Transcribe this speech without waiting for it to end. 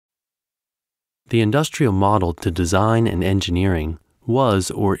The industrial model to design and engineering was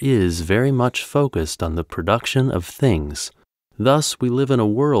or is very much focused on the production of things. Thus, we live in a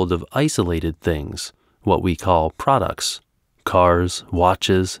world of isolated things, what we call products: cars,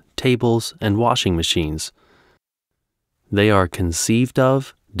 watches, tables, and washing machines. They are conceived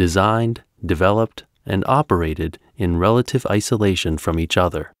of, designed, developed, and operated in relative isolation from each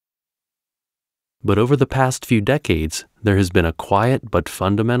other. But over the past few decades, there has been a quiet but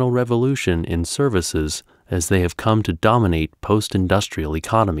fundamental revolution in services as they have come to dominate post-industrial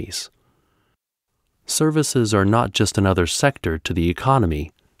economies. Services are not just another sector to the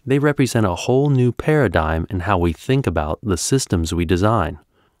economy, they represent a whole new paradigm in how we think about the systems we design,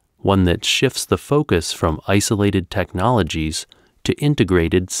 one that shifts the focus from isolated technologies to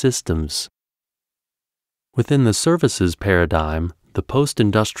integrated systems. Within the services paradigm, the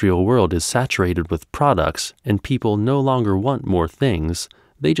post-industrial world is saturated with products, and people no longer want more things,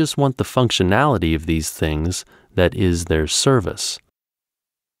 they just want the functionality of these things that is their service.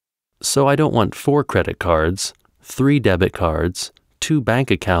 So I don't want 4 credit cards, 3 debit cards, 2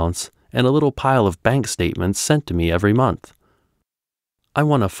 bank accounts, and a little pile of bank statements sent to me every month. I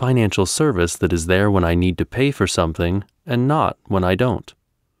want a financial service that is there when I need to pay for something and not when I don't.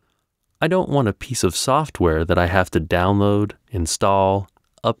 I don't want a piece of software that I have to download, install,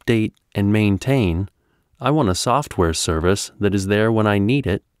 update, and maintain. I want a software service that is there when I need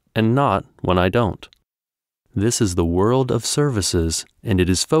it and not when I don't. This is the world of services, and it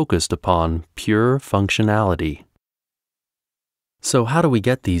is focused upon pure functionality. So how do we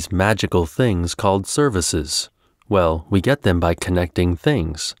get these magical things called services? Well, we get them by connecting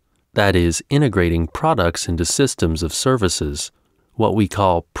things. That is, integrating products into systems of services, what we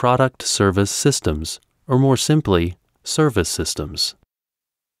call product-service systems, or more simply, service systems.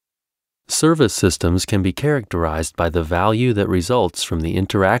 Service systems can be characterized by the value that results from the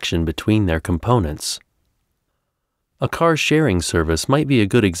interaction between their components. A car-sharing service might be a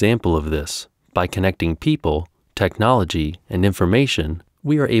good example of this. By connecting people, technology, and information,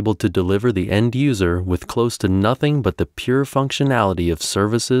 we are able to deliver the end user with close to nothing but the pure functionality of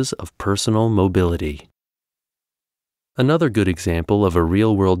services of personal mobility. Another good example of a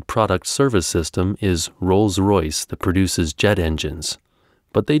real-world product service system is Rolls-Royce that produces jet engines.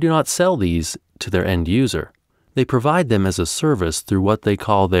 But they do not sell these to their end user. They provide them as a service through what they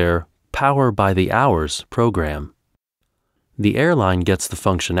call their Power by the Hours program. The airline gets the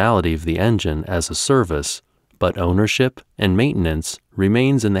functionality of the engine as a service, but ownership and maintenance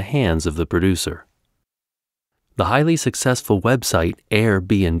remains in the hands of the producer. The highly successful website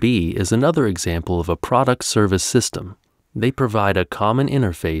Airbnb is another example of a product service system. They provide a common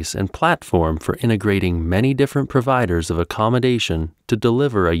interface and platform for integrating many different providers of accommodation to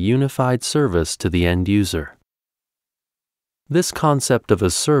deliver a unified service to the end user. This concept of a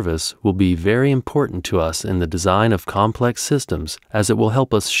service will be very important to us in the design of complex systems, as it will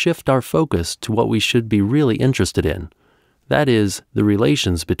help us shift our focus to what we should be really interested in. That is, the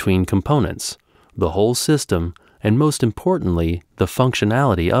relations between components, the whole system, and most importantly, the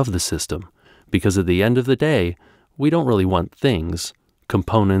functionality of the system. Because at the end of the day, we don't really want things,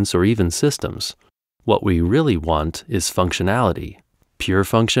 components, or even systems. What we really want is functionality, pure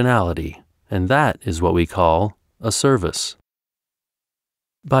functionality, and that is what we call a service.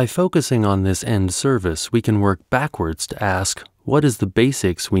 By focusing on this end service, we can work backwards to ask, what is the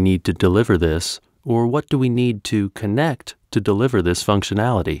basics we need to deliver this, or what do we need to connect to deliver this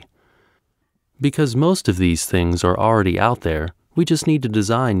functionality? Because most of these things are already out there, we just need to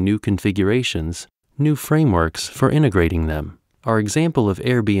design new configurations, new frameworks for integrating them. Our example of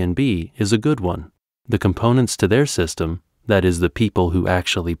Airbnb is a good one. The components to their system, that is the people who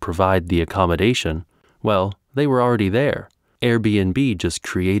actually provide the accommodation, well, they were already there. Airbnb just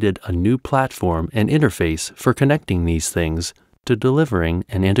created a new platform and interface for connecting these things to delivering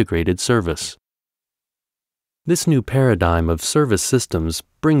an integrated service. This new paradigm of service systems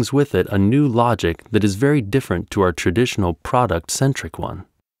brings with it a new logic that is very different to our traditional product-centric one.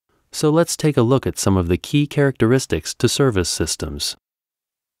 So let's take a look at some of the key characteristics to service systems.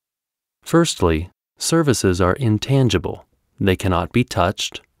 Firstly, services are intangible. They cannot be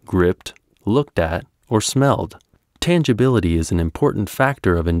touched, gripped, looked at, or smelled. Tangibility is an important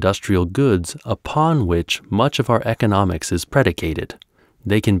factor of industrial goods upon which much of our economics is predicated.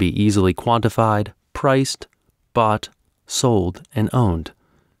 They can be easily quantified, priced, bought, sold, and owned.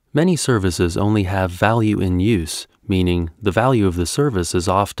 Many services only have value in use, meaning the value of the service is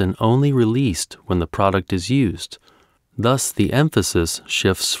often only released when the product is used. Thus, the emphasis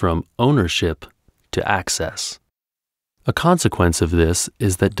shifts from ownership to access. A consequence of this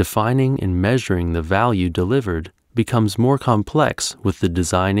is that defining and measuring the value delivered becomes more complex with the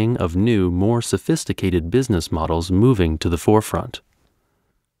designing of new, more sophisticated business models moving to the forefront.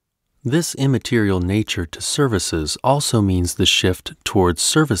 This immaterial nature to services also means the shift towards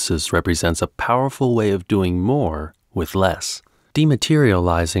services represents a powerful way of doing more with less,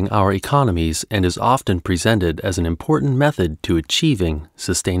 dematerializing our economies, and is often presented as an important method to achieving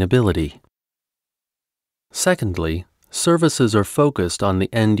sustainability. Secondly, services are focused on the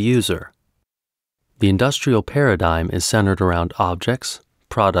end user. The industrial paradigm is centered around objects,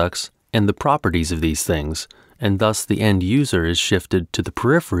 products, and the properties of these things, and thus the end user is shifted to the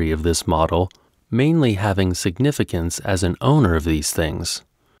periphery of this model, mainly having significance as an owner of these things.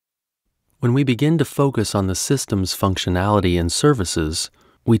 When we begin to focus on the system's functionality and services,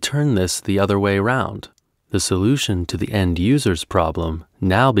 we turn this the other way around. The solution to the end user's problem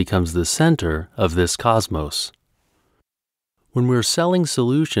now becomes the center of this cosmos. When we're selling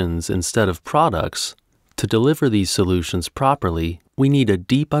solutions instead of products, to deliver these solutions properly, we need a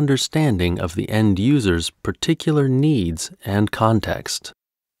deep understanding of the end user's particular needs and context.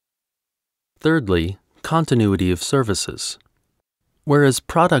 Thirdly, continuity of services. Whereas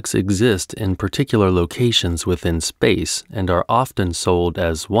products exist in particular locations within space and are often sold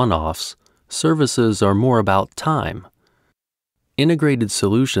as one-offs, services are more about time. Integrated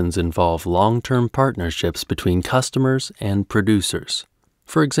solutions involve long-term partnerships between customers and producers.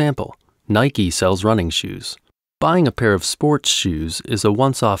 For example, Nike sells running shoes. Buying a pair of sports shoes is a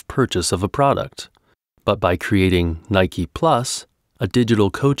once-off purchase of a product. But by creating Nike Plus, a digital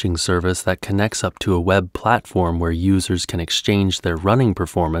coaching service that connects up to a web platform where users can exchange their running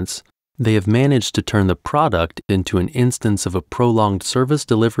performance, they have managed to turn the product into an instance of a prolonged service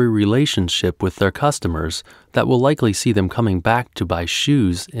delivery relationship with their customers that will likely see them coming back to buy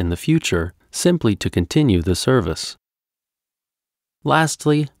shoes in the future simply to continue the service.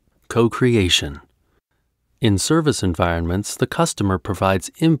 Lastly, co-creation. In service environments, the customer provides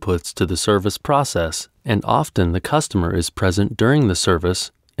inputs to the service process, and often the customer is present during the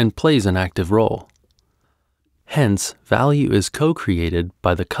service and plays an active role. Hence, value is co-created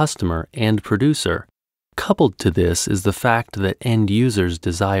by the customer and producer. Coupled to this is the fact that end users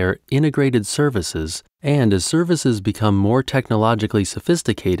desire integrated services, and as services become more technologically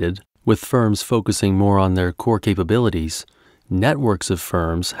sophisticated, with firms focusing more on their core capabilities, networks of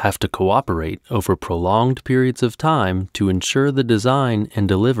firms have to cooperate over prolonged periods of time to ensure the design and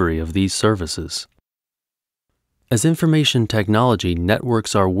delivery of these services. As information technology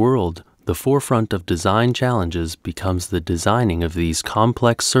networks our world, the forefront of design challenges becomes the designing of these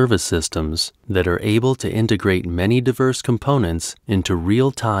complex service systems that are able to integrate many diverse components into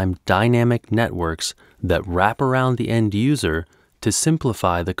real-time dynamic networks that wrap around the end user to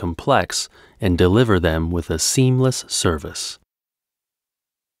simplify the complex and deliver them with a seamless service.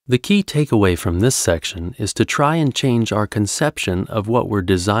 The key takeaway from this section is to try and change our conception of what we're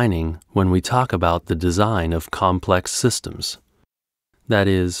designing when we talk about the design of complex systems. That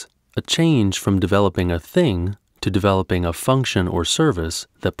is, a change from developing a thing to developing a function or service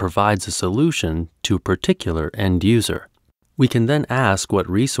that provides a solution to a particular end user. We can then ask what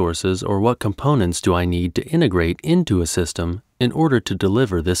resources or what components do I need to integrate into a system in order to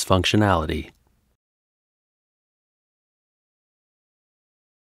deliver this functionality.